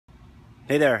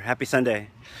Hey there, happy Sunday.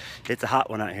 It's a hot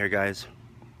one out here, guys.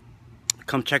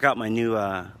 Come check out my new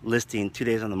listing, 2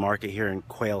 days on the market here in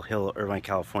Quail Hill, Irvine,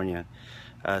 California.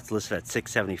 It's listed at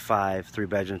 $675,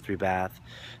 3-bedroom, 3-bath.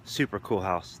 Super cool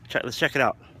house. Let's check it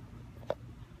out.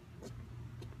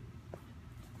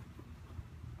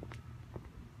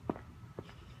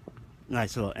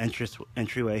 Nice little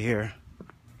entryway here.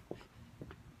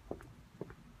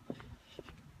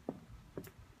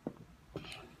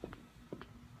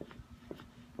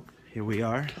 Here we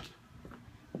are,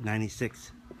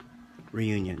 96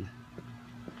 Reunion.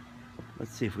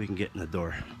 Let's see if we can get in the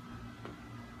door.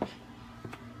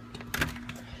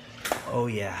 Oh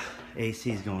yeah,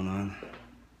 AC is going on.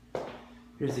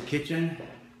 Here's the kitchen.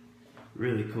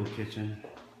 Really cool kitchen.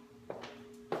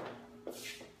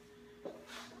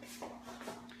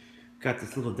 Got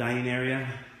this little dining area.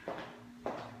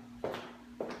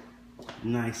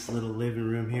 Nice little living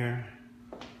room here.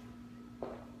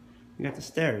 You got the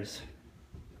stairs.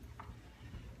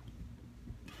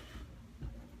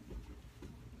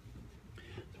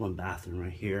 There's one bathroom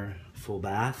right here, full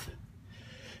bath.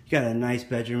 You got a nice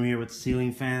bedroom here with a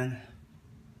ceiling fan.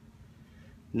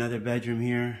 Another bedroom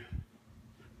here,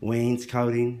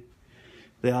 wainscoting.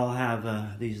 They all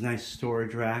have these nice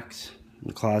storage racks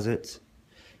and closets.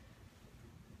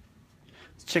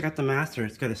 Let's check out the master.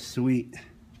 It's got a sweet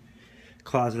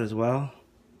closet as well.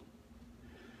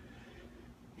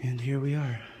 And here we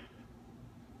are.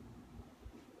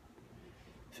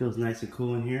 Feels nice and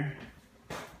cool in here.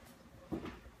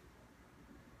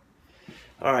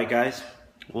 All right, guys.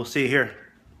 We'll see you here.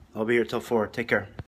 I'll be here till 4. Take care.